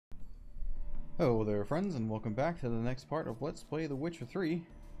Hello there friends, and welcome back to the next part of Let's Play The Witcher 3.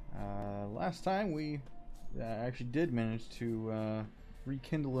 Last time we actually did manage to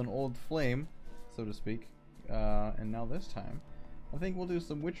rekindle an old flame, so to speak, and now this time I think we'll do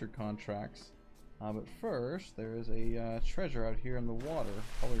some Witcher contracts. But first, there is a treasure out here in the water,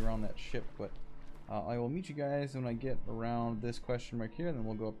 probably around that ship, but I will meet you guys when I get around this question mark here, and then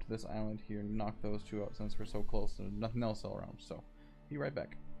we'll go up to this island here and knock those two out since we're so close and nothing else all around, so be right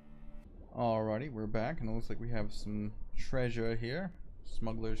back. Alrighty, we're back, and it looks like we have some treasure here.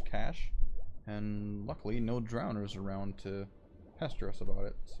 Smuggler's cash. And luckily, no drowners around to pester us about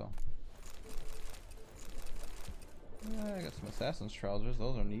it, so. Yeah, I got some assassin's trousers,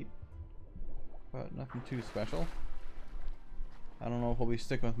 those are neat. But nothing too special. I don't know if I'll be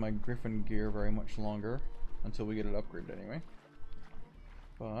sticking with my Griffin gear very much longer, until we get it upgraded anyway.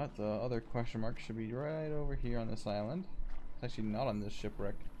 But the other question mark should be right over here on this island. It's actually not on this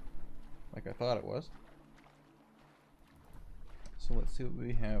shipwreck, like I thought it was. So let's see what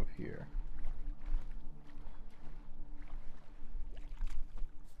we have here.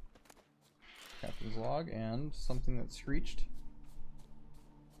 Captain's log and something that screeched.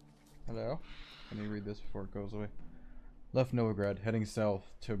 Hello? Let me read this before it goes away. Left Novigrad, heading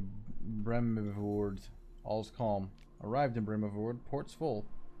south to Bremivord. All's calm. Arrived in Bremivord, ports full.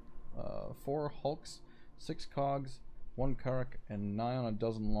 4 hulks, 6 cogs, 1 carrack, and nigh on a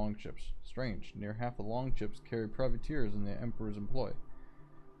dozen longships. Strange, near half the longships carry privateers in the Emperor's employ.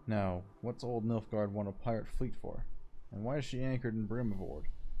 Now, what's old Nilfgaard want a pirate fleet for? And why is she anchored in Bremivord?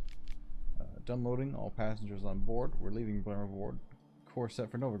 Done loading, all passengers on board. We're leaving Bremivord. Course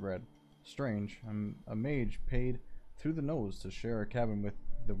set for Novigrad. Strange, a mage paid through the nose to share a cabin with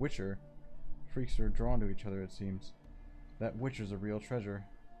the Witcher. Freaks are drawn to each other, it seems. That Witcher's a real treasure.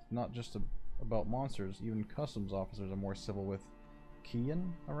 It's not just about monsters, even customs officers are more civil with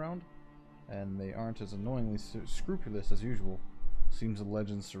Kian around, and they aren't as annoyingly scrupulous as usual. Seems the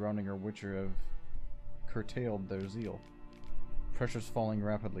legends surrounding our Witcher have curtailed their zeal. Pressure's falling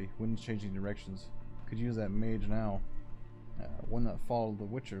rapidly, winds changing directions. Could use that mage now. One that followed the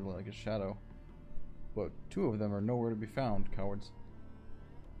Witcher like a shadow. But 2 of them are nowhere to be found, cowards.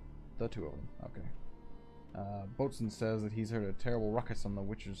 The 2 of them, okay. Boatswain says that he's heard a terrible ruckus on the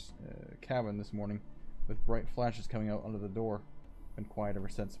Witcher's cabin this morning, with bright flashes coming out under the door. Been quiet ever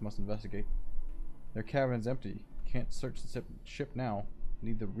since, must investigate. Their cabin's empty, can't search the ship now.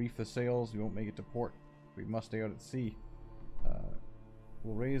 Need to reef the sails, we won't make it to port. We must stay out at sea.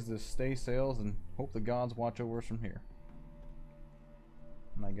 We'll raise the stay sails and hope the gods watch over us from here.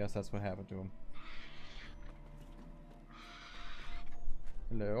 And I guess that's what happened to him.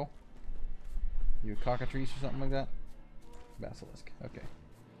 Hello? You cockatrice or something like that? Basilisk, okay.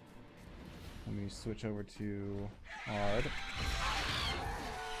 Let me switch over to Ard.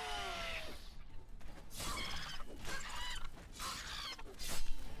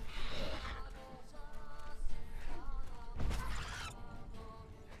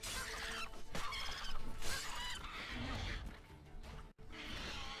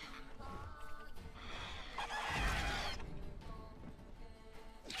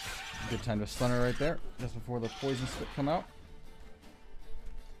 Good time to stun her right there, just before the poison spit come out.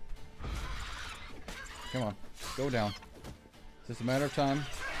 Come on, go down. It's just a matter of time.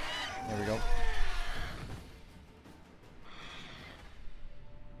 There we go.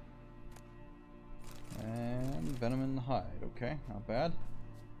 And venom in the hide, okay, not bad.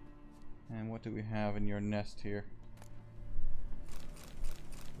 And what do we have in your nest here?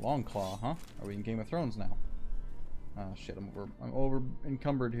 Longclaw, huh? Are we in Game of Thrones now? Shit, I'm over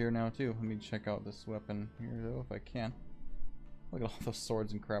encumbered here now too. Let me check out this weapon here though, if I can. Look at all those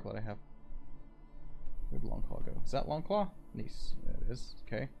swords and crap that I have. Where'd Longclaw go? Is that Longclaw? Nice. There it is.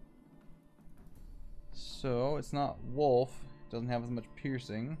 Okay. So, it's not wolf. It doesn't have as much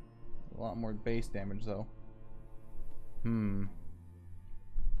piercing. A lot more base damage though.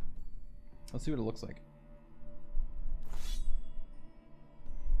 Let's see what it looks like.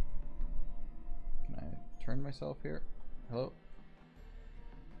 Can I turn myself here? Hello?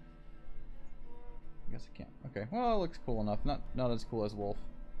 I guess I can't. Okay, well, it looks cool enough. Not as cool as wolf,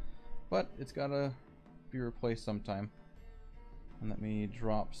 but it's gotta be replaced sometime. And let me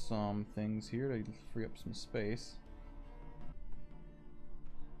drop some things here to free up some space.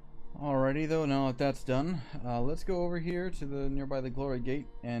 Alrighty though, now that that's done, let's go over here to the nearby the Glory Gate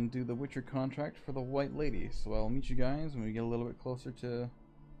and do the Witcher contract for the White Lady. So I'll meet you guys when we get a little bit closer to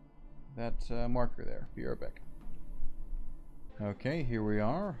that marker there. Be right back. Okay, here we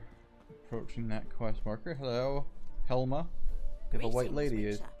are, approaching that quest marker. Hello, Helma. The White Lady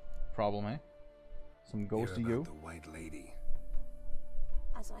is problem, eh? Some ghost to you. The White Lady.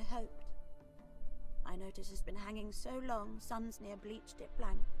 As I hoped. I notice it's been hanging so long, sun's near bleached it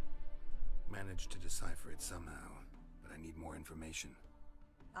blank. Managed to decipher it somehow, but I need more information.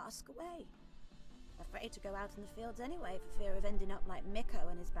 Ask away. Afraid to go out in the fields anyway for fear of ending up like Miko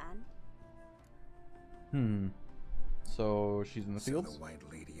and his band. So she's in the fields? So the White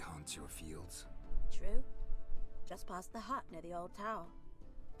Lady haunts your fields? True. Just past the hut near the old tower.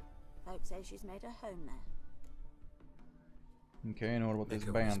 Folks say she's made her home there. Okay, and what about this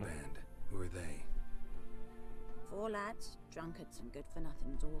Miko's band? Who are they? 4 lads, drunkards and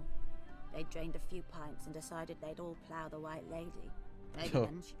good-for-nothings all. They drained a few pints and decided they'd all plough the White Lady. Maybe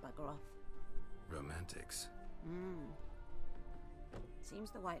then she'd bugger off. Romantics.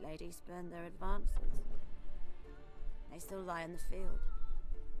 Seems the White Lady spurned their advances. They still lie in the field.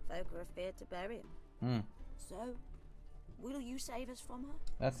 Folk are afeard to bury them. So, will you save us from her?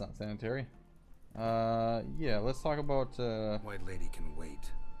 That's not sanitary. Yeah, let's talk about, White Lady can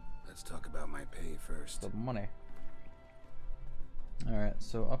wait. Let's talk about my pay first. the money. Alright,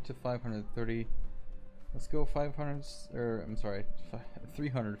 so up to 530. Let's go 500, or I'm sorry,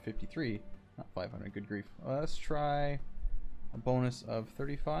 353. Not 500, good grief. Let's try a bonus of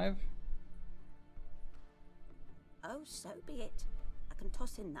 35. Oh, so be it. I can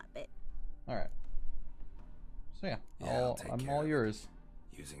toss in that bit. Alright. So yeah, I'm all yours.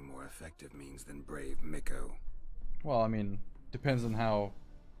 Using more effective means than brave Miko. Well, I mean, depends on how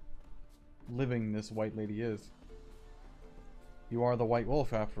living this White Lady is. You are the White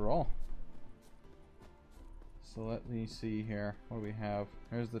Wolf after all. So let me see here. What do we have?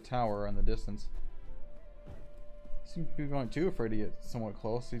 There's the tower in the distance. Seem to be going too afraid to get somewhat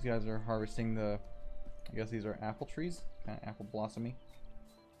close. These guys are harvesting the... I guess these are apple trees? Kind of apple blossomy.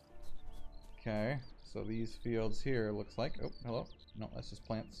 Okay, so these fields here looks like... Oh, hello. No, that's just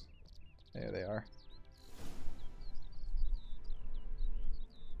plants. There they are.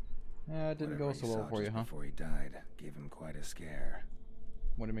 It didn't go so well for you, huh? Before he died, gave him quite a scare.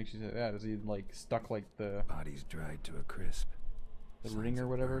 What makes you say that? Is he like stuck like the Bodies dried to a crisp. ring or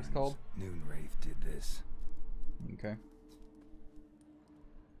whatever it's called? Noonwraith did this. Okay.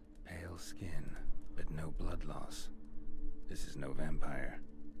 Pale skin, but no blood loss. This is no vampire.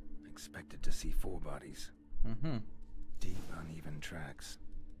 Expected to see 4 bodies. Deep, uneven tracks.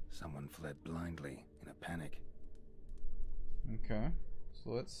 Someone fled blindly in a panic. Okay.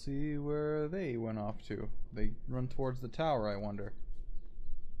 So let's see where they went off to. They run towards the tower, I wonder.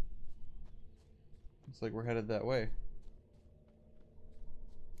 Looks like we're headed that way.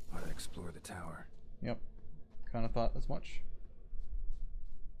 Ought to explore the tower. Yep. Kind of thought as much.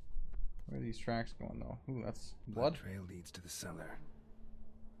 Where are these tracks going though? Ooh, that's blood. Trail leads to the cellar.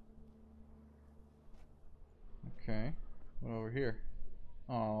 Okay. What over here?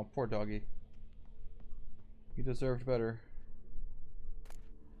 Oh, poor doggy. He deserved better.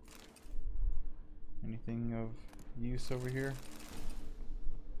 Anything of use over here?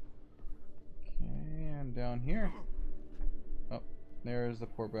 Okay, and down here. Oh, there's the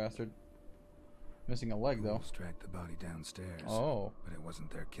poor bastard. Missing a leg though. Wolves dragged the body downstairs. Oh. But it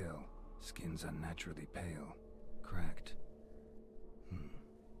wasn't their kill. Skin's unnaturally pale. Cracked.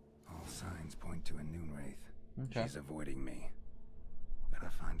 All signs point to a Noonwraith. Okay. She's avoiding me.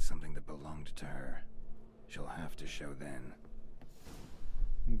 Gotta find something that belonged to her. She'll have to show then.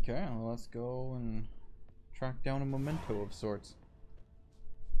 Okay, well, let's go and track down a memento of sorts.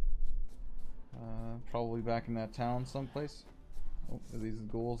 Probably back in that town someplace. Oh, are these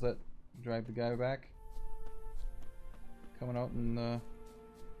ghouls that drive the guy back? Coming out in the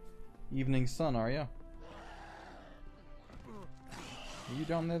evening sun, are ya? Are you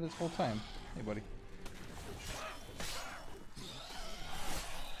down there this whole time? Hey, buddy.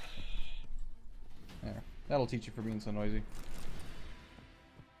 There. That'll teach you for being so noisy.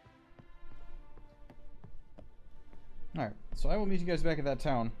 Alright, so I will meet you guys back at that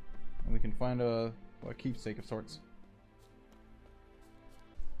town, and we can find a keepsake of sorts.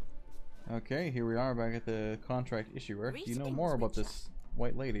 Okay, here we are back at the contract issuer. Do you know more about this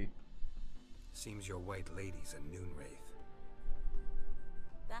White Lady? Seems your White Lady's a Noonwraith.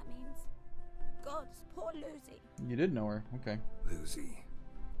 That means... Gods, poor Lucy. You did know her, okay. Lucy.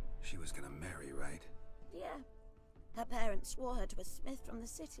 She was gonna marry, right? Yeah. Her parents swore her to a smith from the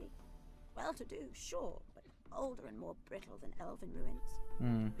city. Well-to-do, sure, but older and more brittle than elven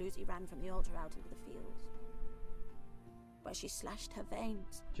ruins. Lucy ran from the altar out into the fields, where she slashed her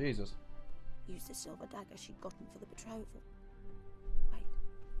veins. Jesus. Used the silver dagger she'd gotten for the betrothal. Wait,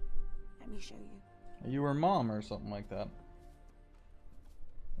 let me show you. Are you her mom or something like that?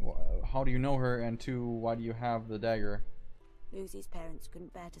 How do you know her, and two, why do you have the dagger? Lucy's parents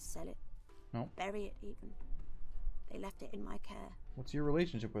couldn't bear to sell it. No. Bury it even. They left it in my care. What's your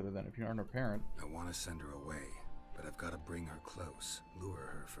relationship with her then, if you aren't her parent? I want to send her away, but I've got to bring her close, lure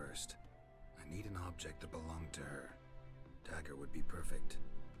her first. I need an object that belonged to her. Dagger would be perfect.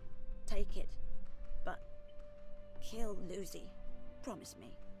 Take it, but kill Lucy. Promise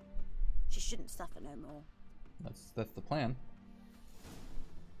me. She shouldn't suffer no more. That's the plan.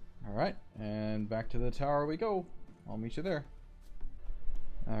 Alright, and back to the tower we go. I'll meet you there.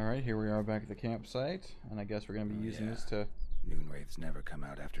 Alright, here we are back at the campsite, and I guess we're going to be using this to... Noonwraiths never come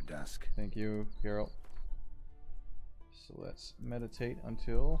out after dusk. Thank you, Geralt. So let's meditate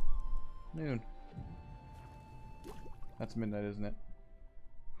until noon. That's midnight, isn't it?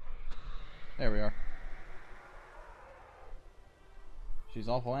 There we are. She's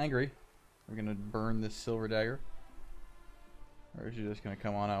awful angry. We're gonna burn this silver dagger. Or is she just gonna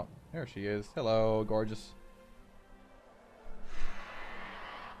come on out? There she is. Hello, gorgeous.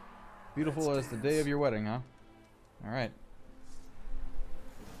 Beautiful as the day of your wedding, huh? Alright.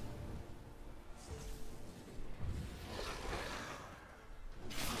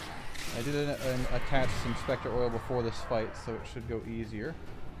 I did attach some Spectre oil before this fight, so it should go easier.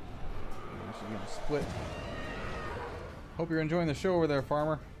 She's gonna split. Hope you're enjoying the show over there,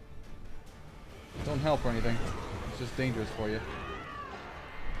 farmer. Don't help or anything. It's just dangerous for you.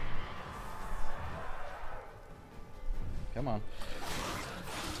 Come on.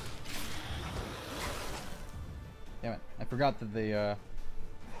 Damn it. I forgot that they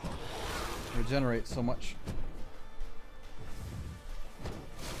regenerate so much.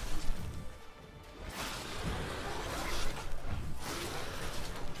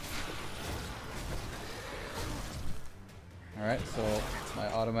 Alright, so my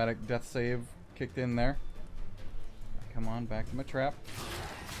automatic death save kicked in there. Come on, back to my trap.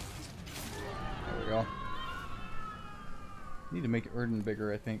 There we go. Need to make Erden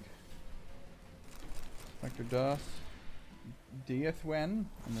bigger, I think. Spectre Dust. Diethwen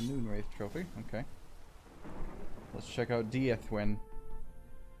and the Noonwraith trophy. Okay. Let's check out Diethwen.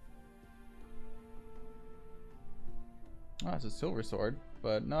 Oh, it's a silver sword,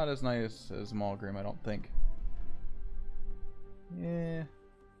 but not as nice as Malgrim, I don't think.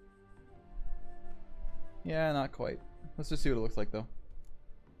 Yeah, not quite. Let's just see what it looks like, though.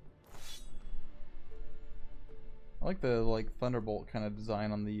 I like the thunderbolt kind of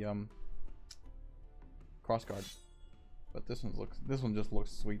design on the crossguard, but this one just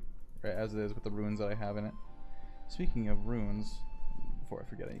looks sweet, right, as it is with the runes that I have in it. Speaking of runes, before I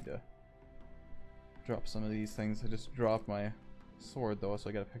forget, I need to drop some of these things. I just dropped my sword though, so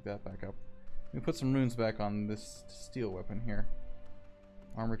I gotta pick that back up. Let me put some runes back on this steel weapon here.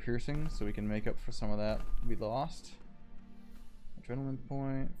 Armor piercing, so we can make up for some of that we lost. Adrenaline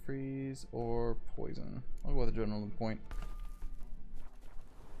point, freeze, or poison. I'll go with adrenaline point.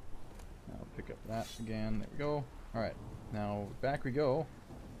 I'll pick up that again. There we go. Alright, now back we go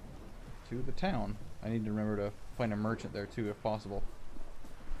to the town. I need to remember to find a merchant there too, if possible.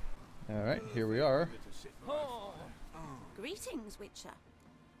 Alright, here we are. Greetings, Witcher.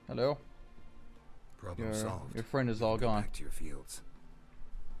 Hello. Problem solved. Your friend is all Go gone. back to your fields.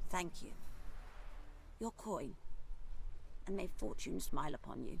 Thank you. Your coin. And may fortune smile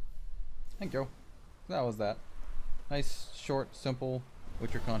upon you. Thank you. That was that. Nice, short, simple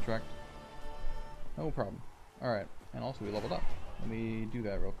Witcher contract. No problem. Alright, and also we leveled up. Let me do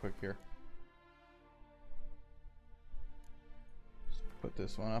that real quick here. Just put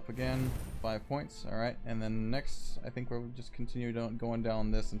this one up again. 5 points. Alright, and then next, I think we'll just continue going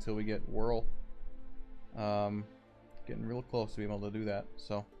down this until we get Whirl. Getting real close to being able to do that.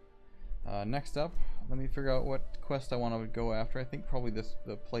 So, next up, let me figure out what quest I want to go after. I think probably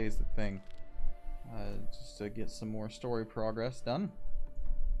the play is the thing. Just to get some more story progress done.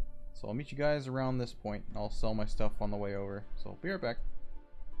 So I'll meet you guys around this point, and I'll sell my stuff on the way over. So I'll be right back.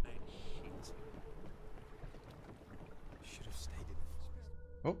 Should have stayed in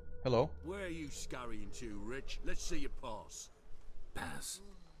the Oh, hello. Where are you scurrying to, Rich? Let's see your pass. Pass?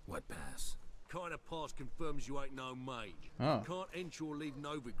 What pass? Kind of pass confirms you ain't no mage. Oh. Can't enter or leave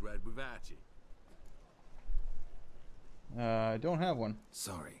Novigrad without it. I don't have one.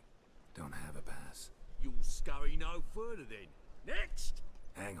 Sorry, don't have a pass. You'll scurry no further then. Next!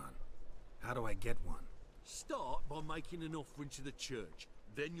 Hang on. How do I get one? Start by making an offering to the church.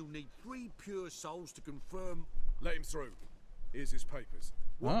 Then you'll need 3 pure souls to confirm... Let him through. Here's his papers.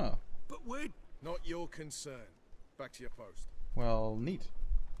 Ah, But we're... Not your concern. Back to your post. well, neat.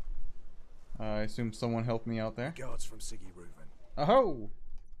 I assume someone helped me out there. Guards from Siggy Reuven. Oh!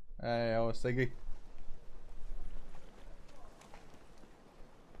 Hey, I was Siggy.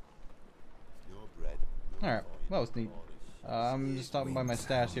 Alright, that was neat. I'm just stopping by my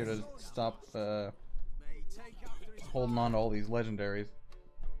stash here to stop, holding on to all these legendaries.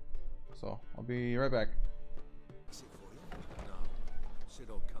 So I'll be right back. Sit for you? No. Said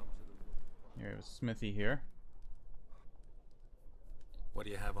I'd come to the... Here's Smithy here. What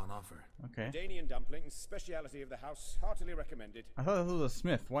do you have on offer? Okay. Danian dumplings, speciality of the house, heartily recommended. I thought this was a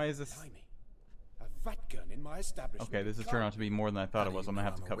Smith. Why is this? Blimey. A vat gun in my establishment. Okay, this has turned out to be more than I thought it was. I'm gonna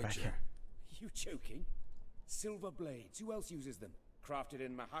have to cut back here. You joking? Silver blades. Who else uses them? Crafted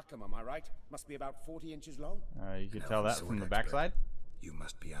in Mahakam, am I right? Must be about 40 inches long. You could tell that from the backside. You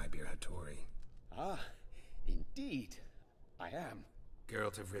must be Ibir Hattori. Ah, indeed. I am.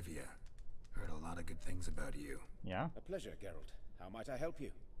 Geralt of Rivia. Heard a lot of good things about you. Yeah. A pleasure, Geralt. How might I help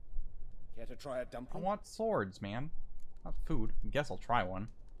you? Care to try a I dumpling? want swords, man. Not food. I guess I'll try one.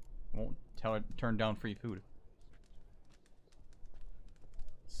 I won't turn down free food.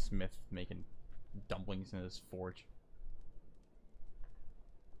 Smith making dumplings in his forge.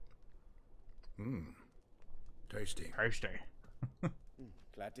 Mmm. Tasty. Tasty.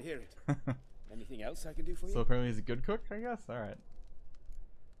 Glad to hear it. Anything else I can do for you? So apparently he's a good cook, I guess? Alright.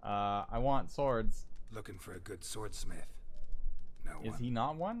 I want swords. Looking for a good swordsmith. No Is one. he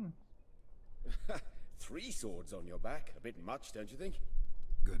not one? 3 swords on your back. A bit much, don't you think?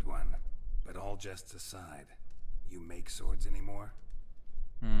 Good one. But all jests aside, you make swords anymore?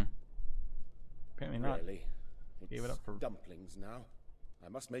 Apparently not. Really? It's Gave it up for dumplings now. I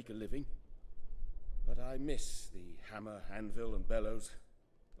must make a living. But I miss the hammer, anvil, and bellows.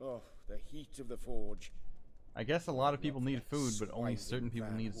 Oh, the heat of the forge. I guess a lot of people need food, but only certain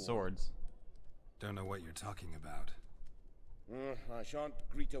people need swords. Don't know what you're talking about. I shan't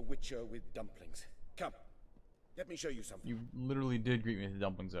greet a witcher with dumplings. Come, let me show you something. You literally did greet me with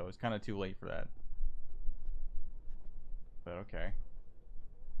dumplings, though. It's kind of too late for that. But okay.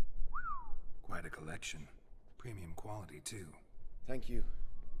 Quite a collection. Premium quality, too. Thank you.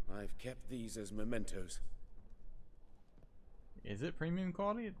 I've kept these as mementos. Is it premium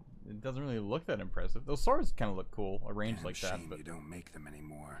quality? It doesn't really look that impressive. Those swords kind of look cool, arranged Damn like that. shame But you don't make them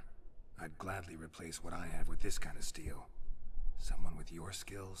anymore. I'd gladly replace what I have with this kind of steel. Someone with your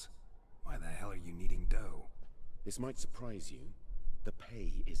skills? Why the hell are you needing dough? This might surprise you. The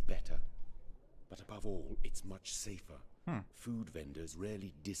pay is better. But above all, it's much safer. Food vendors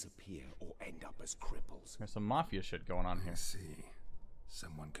rarely disappear or end up as cripples. there's some mafia shit going on I here. see.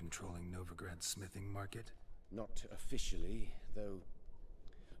 Someone controlling Novigrad's smithing market? Not officially, though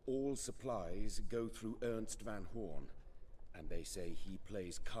all supplies go through Ernst van Horn. And they say he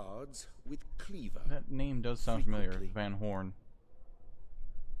plays cards with Cleaver. That name does sound familiar, Frequently. Van Horn.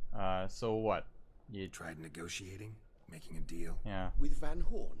 So what? You Tried negotiating? Making a deal? yeah. With Van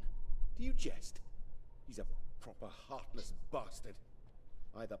Horn? Do you jest? He's a proper heartless bastard.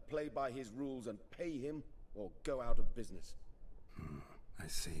 Either play by his rules and pay him, or go out of business. I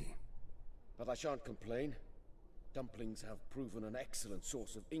see. But I shan't complain. Dumplings have proven an excellent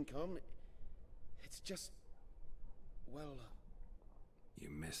source of income. It's just... well... You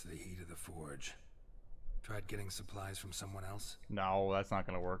miss the heat of the forge. Tried getting supplies from someone else? No, that's not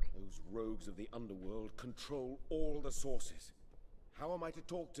gonna work. those rogues of the underworld control all the sources. How am I to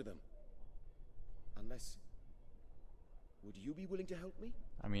talk to them? Unless... would you be willing to help me?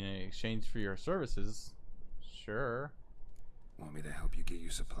 I mean, in exchange for your services, sure. Want me to help you get you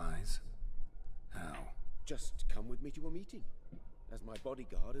supplies? How? Just come with me to a meeting. As my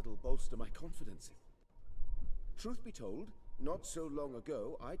bodyguard, it'll bolster my confidence. Truth be told, not so long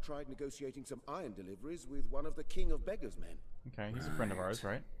ago, I tried negotiating some iron deliveries with one of the King of Beggars' men. Okay, he's a friend of ours,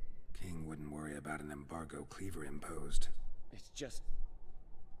 right? King wouldn't worry about an embargo Cleaver imposed. It's just...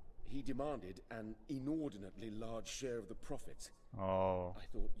 he demanded an inordinately large share of the profits. Oh, I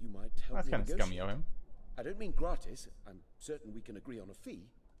thought you might help that's me kind of scummy negotiate. of him. I don't mean gratis. I'm certain we can agree on a fee.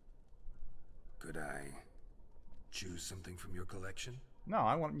 Could I choose something from your collection? No,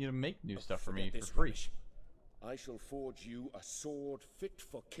 I want you to make new stuff for me Forget for this free. rubbish. I shall forge you a sword fit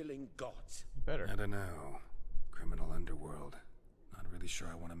for killing gods. You better. I don't know. Criminal underworld. Not really sure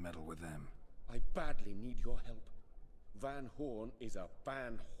I want to meddle with them. I badly need your help. Van Horn is a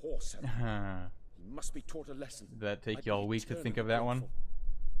Van Horsen. He must be taught a lesson. Did that take I'd you all be week to think of eternally that one? grateful.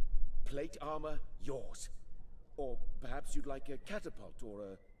 Plate armor, yours. Or perhaps you'd like a catapult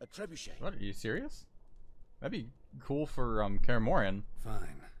or a trebuchet. What, are you serious? That'd be cool for Kaer Morhen.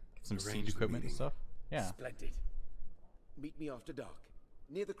 Fine. Get some Arrange siege the equipment and meeting. stuff. Yeah. Splendid. Meet me after dark,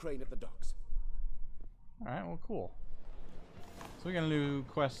 near the crane at the docks. Alright, well, cool. So we got a new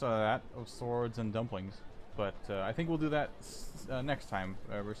quest out of that, of swords and dumplings. But I think we'll do that next time.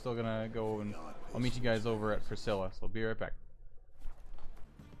 We're still gonna go and I'll meet you guys over at Priscilla, so I'll be right back.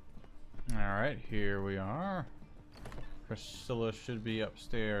 Alright, here we are. Priscilla should be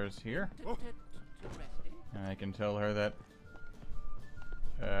upstairs here. And I can tell her that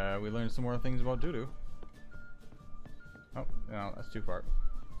we learned some more things about Dudu. Oh, no, that's too far.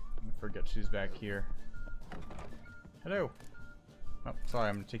 I forget she's back here. Hello. Oh, sorry,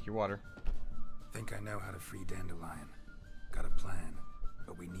 I'm gonna take your water. Think I know how to free Dandelion. Got a plan,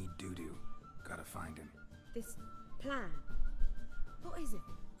 but we need Dudu. Gotta find him. This plan? What is it?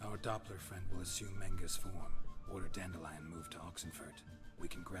 Our Doppler friend will assume Menga's form. Order Dandelion move to Oxenfurt. We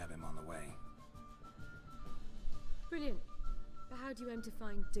can grab him on the way. Brilliant. But how do you aim to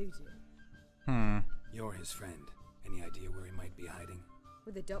find Dudu? You're his friend. Any idea where he might be hiding?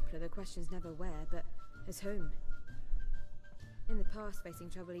 With the Doppler, the question's never where, but as whom? In the past, facing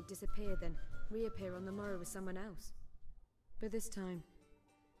trouble, he'd disappear, then reappear on the morrow with someone else. But this time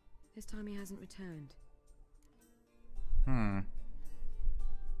he hasn't returned. How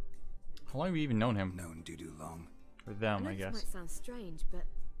long have you even known him? Known Dudu long. For them, I This guess. might sound strange, but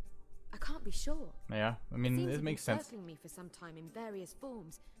I can't be sure. Yeah, I mean, it makes sense. Circling me for some time in various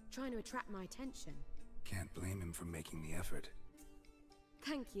forms, trying to attract my attention. Can't blame him for making the effort.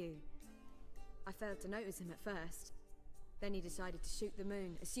 Thank you. I failed to notice him at first. Then he decided to shoot the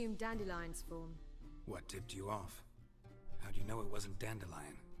moon, assume Dandelion's form. What tipped you off? How do you know it wasn't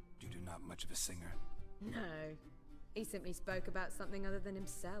Dandelion? Dudu not much of a singer. No. He simply spoke about something other than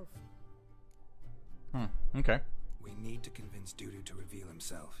himself. Okay. We need to convince Dudu to reveal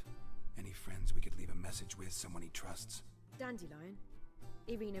himself. Any friends we could leave a message with, someone he trusts? Dandelion?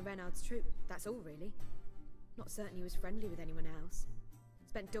 Irina Renard's troupe, that's all really. Not certain he was friendly with anyone else.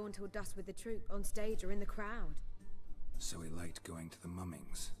 Spent dawn till dusk with the troupe, on stage or in the crowd. So he liked going to the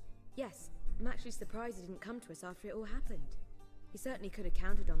mummings. Yes, I'm actually surprised he didn't come to us after it all happened. He certainly could have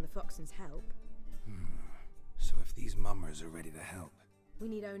counted on the Foxen's help. So if these mummers are ready to help... We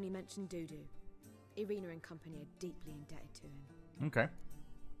need only mention Dudu. Irina and company are deeply indebted to him. Okay.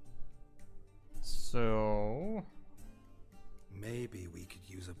 So... Maybe we could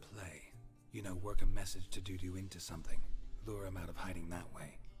use a play. You know, work a message to Dudu into something. Lure him out of hiding that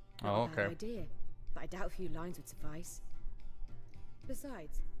way. Oh, Not a bad okay. idea, but I doubt a few lines would suffice.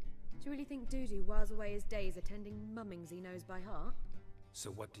 Besides, do you really think Dudu whiles away his days attending mummings he knows by heart? So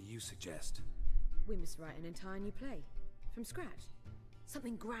what do you suggest? We must write an entire new play. From scratch.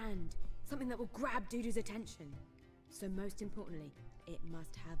 Something grand. Something that will grab Dudu's attention. So most importantly, it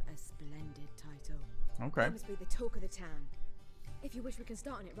must have a splendid title. Okay. It must be the talk of the town. If you wish, we can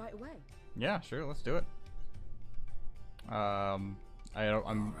start on it right away. Yeah, sure, let's do it. I'm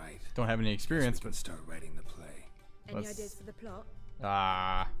All right. don't have any experience, We can but start writing the play. Any Let's- ideas for the plot?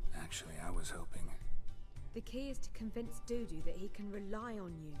 Actually, I was hoping... The key is to convince Dudu that he can rely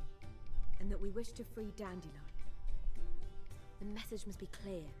on you, and that we wish to free Dandelion. The message must be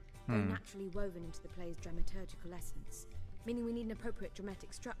clear, though naturally woven into the play's dramaturgical essence, meaning we need an appropriate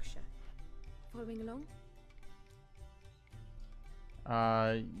dramatic structure. Following along?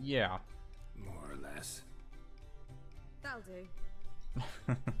 yeah. More or less. That'll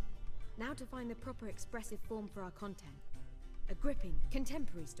do. Now to find the proper expressive form for our content. A gripping,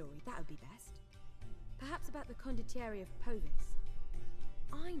 contemporary story, that would be best. Perhaps about the condottieri of Povis.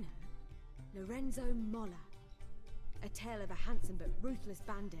 I know. Lorenzo Molla. A tale of a handsome but ruthless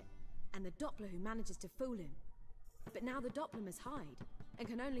bandit, and the Doppler who manages to fool him. But now the Doppler must hide, and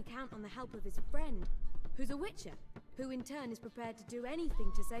can only count on the help of his friend, who's a witcher, who in turn is prepared to do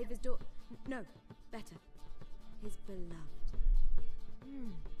anything to save his daughter. No, better. His beloved.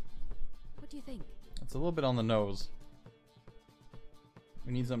 What do you think? It's a little bit on the nose.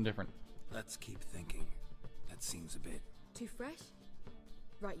 We need something different. Let's keep thinking. That seems a bit... Too fresh?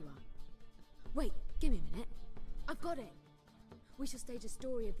 Right you are. Wait, give me a minute. I've got it. We shall stage a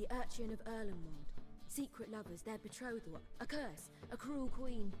story of the Urcheon of Erlenwald. Secret lovers, their betrothal, a curse, a cruel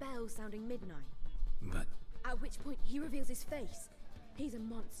queen, bells sounding midnight. But... At which point he reveals his face. He's a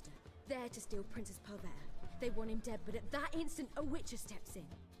monster, there to steal Princess Palvera. They want him dead, but at that instant a witcher steps in.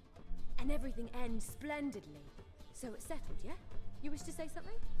 And everything ends splendidly. So it's settled, yeah? You wish to say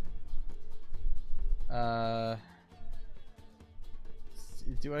something?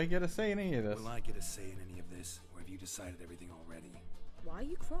 Do I get to say any of this? Will I get a say in any of this, or have you decided everything already? Why are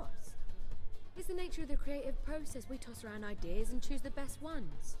you cross? It's the nature of the creative process. We toss around ideas and choose the best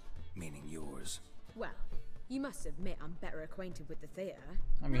ones. Meaning yours. Well, you must admit I'm better acquainted with the theatre.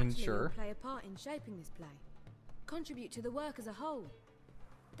 I mean, Naturally, sure. you'll play a part in shaping this play. Contribute to the work as a whole.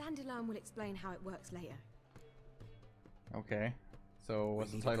 Dandelion will explain how it works later. Okay. So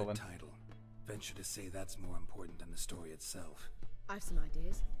what's We the need a title good then? title. Venture to say that's more important than the story itself. I've some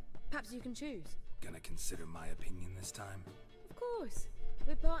ideas. Perhaps you can choose. Gonna consider my opinion this time? Of course.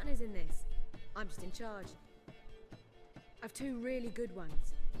 We're partners in this. I'm just in charge. I've two really good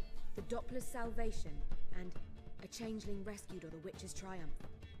ones. The Doppler's Salvation and a changeling rescued or the witch's triumph.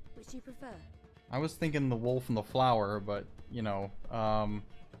 Which do you prefer? I was thinking the wolf and the flower, but you know, a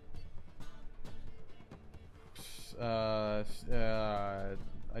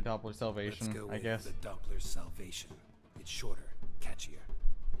Doppler salvation, Let's go I guess. with the Doppler's salvation. It's shorter, catchier.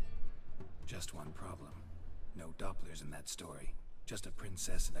 Just one problem. No Dopplers in that story. Just a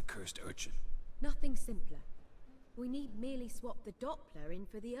princess and a cursed urchin. Nothing simpler. We need merely swap the Doppler in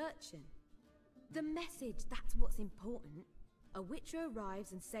for the urchin. The message, that's what's important. A witcher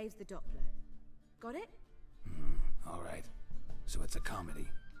arrives and saves the Doppler. Got it? Alright. So it's a comedy.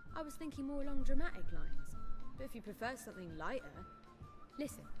 I was thinking more along dramatic lines. But if you prefer something lighter...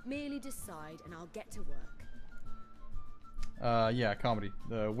 Listen, merely decide and I'll get to work. Yeah, comedy.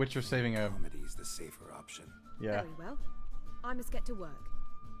 The Witcher saving a... Comedy's the safer option. Yeah. Very well. I must get to work.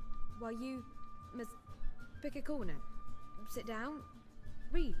 While you must pick a corner. Sit down,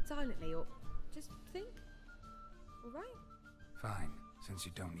 read silently, or just think. All right? Fine, since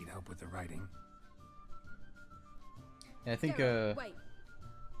you don't need help with the writing. I think, Wait.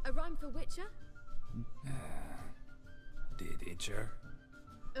 A rhyme for Witcher? Did Itcher?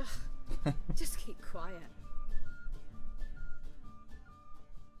 Ugh. Just keep quiet.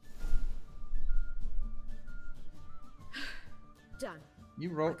 Done. You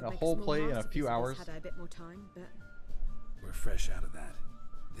I wrote could a make whole small play in a masterpiece few of this hours. Had I a bit more time, but We're fresh out of that.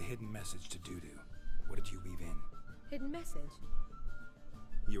 The hidden message to Dudu. What did you weave in? hidden message.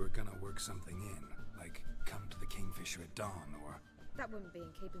 You were gonna work something in, like come to the Kingfisher at dawn, or... That wouldn't be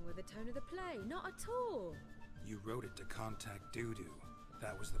in keeping with the tone of the play, not at all. You wrote it to contact Dudu.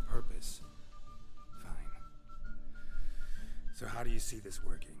 That was the purpose. Fine. So how do you see this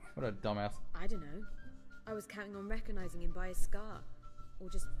working? What a dumbass. I don't know. I was counting on recognizing him by his scar. Or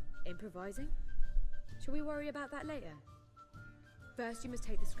just improvising. Shall we worry about that later? First, you must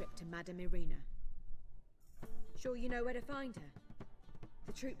take the script to Madame Irina. Sure you know where to find her?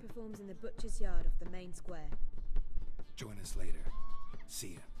 The troupe performs in the butcher's yard off the main square. Join us later.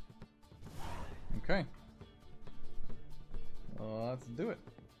 See ya. Okay. Let's do it.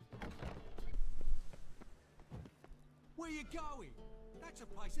 Where you going? That's a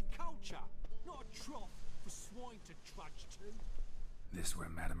place of culture, not a trough for swine to trudge to. This where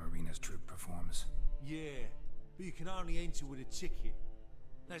Madame Irina's troupe performs? Yeah, but you can only enter with a ticket.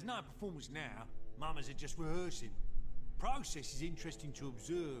 There's no performance now. Mamas are just rehearsing. Process is interesting to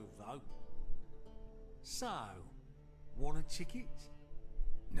observe, though. So, want a ticket?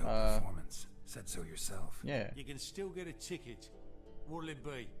 No performance. Said so yourself. Yeah. You can still get a ticket. What'll it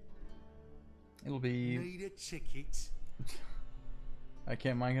be? It'll be... Need a ticket? I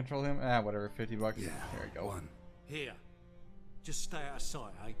can't mind control him? Ah, whatever. 50 bucks. Yeah, There we go. one. Here. Just stay out of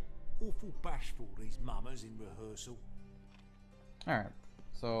sight, eh? Awful bashful, these mamas in rehearsal. Alright.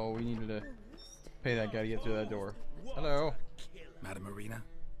 So we needed to pay that guy to get through that door. Hello. Madame Irina,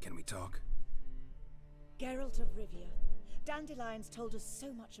 can we talk? Geralt of Rivia. Dandelion's told us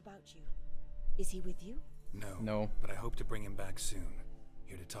so much about you. Is he with you? No. No. But I hope to bring him back soon.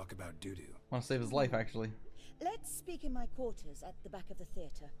 Here to talk about Dudu. Want to save his life, actually. Let's speak in my quarters at the back of the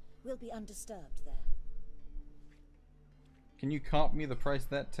theatre. We'll be undisturbed there. Can you comp me the price of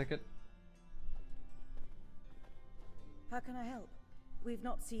that ticket? How can I help? We've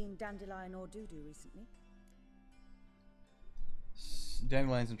not seen Dandelion or Dudu recently.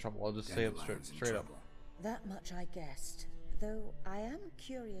 Dandelion's in trouble. I'll just say it Dandelion's in straight up. trouble. That much I guessed, though I am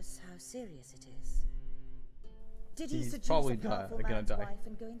curious how serious it is. Did he He's seduce probably a powerful gonna man's die. wife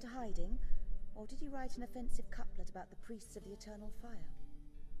and go into hiding? Or did he write an offensive couplet about the priests of the eternal fire?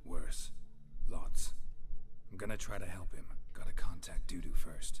 Worse. Lots. I'm gonna try to help him. Gotta contact Dudu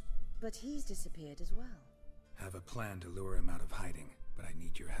first. But he's disappeared as well. Have a plan to lure him out of hiding, but I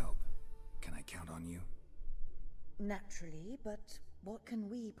need your help. Can I count on you? Naturally, but what can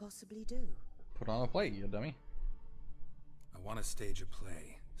we possibly do? Put on a play, you dummy. I want to stage a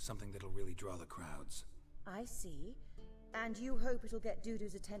play. Something that'll really draw the crowds. I see. And you hope it'll get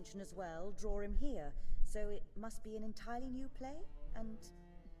Dudu's attention as well, draw him here. So it must be an entirely new play? And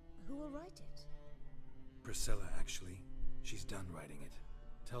who will write it? Priscilla, actually. She's done writing it.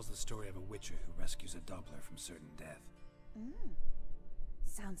 Tells the story of a witcher who rescues a Doppler from certain death.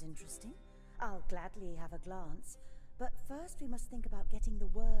 Sounds interesting. I'll gladly have a glance. But first we must think about getting the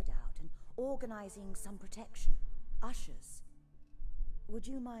word out and organizing some protection. Ushers. Would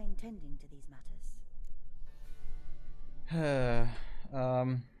you mind tending to these matters?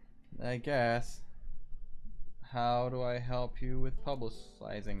 I guess. How do I help you with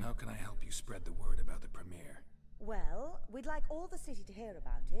publicizing? How can I help you spread the word about the premiere? Well, we'd like all the city to hear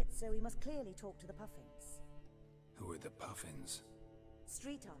about it, so we must clearly talk to the Puffins. Who are the Puffins?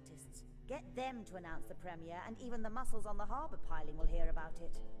 Street artists, Get them to announce the premiere, and even the muscles on the harbour piling will hear about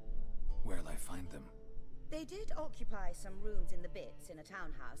it. Where'll I find them? They did occupy some rooms in the Bits in a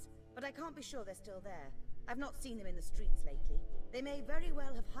townhouse, but I can't be sure they're still there. I've not seen them in the streets lately. They may very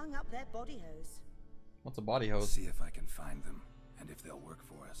well have hung up their body hose. What's a body hose? See if I can find them, and if they'll work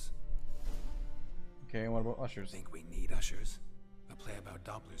for us. Okay, what about ushers? Think we need ushers? A play about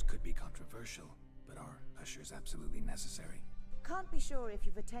Dopplers could be controversial, but are ushers absolutely necessary? Can't be sure if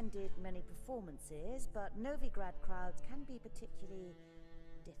you've attended many performances, but Novigrad crowds can be particularly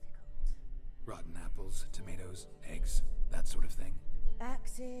difficult. Rotten apples, tomatoes, eggs, that sort of thing?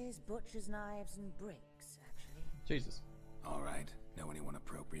 Axes, butcher's knives, and bricks, actually. Jesus. Alright, know anyone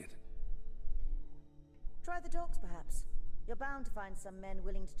appropriate? Try the docks, perhaps. You're bound to find some men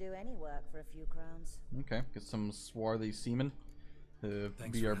willing to do any work for a few crowns. Okay, get some swarthy seamen to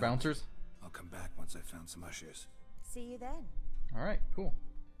Thanks be our for helping. bouncers. I'll come back once I've found some ushers. See you then. Alright, cool.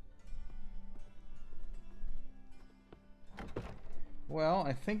 Well,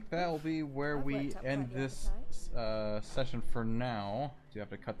 I think that'll be where I've we worked up end quite the this session for now. Do have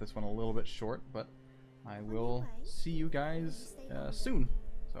to cut this one a little bit short, but I will see you guys soon.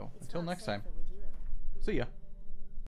 So until next time, see ya.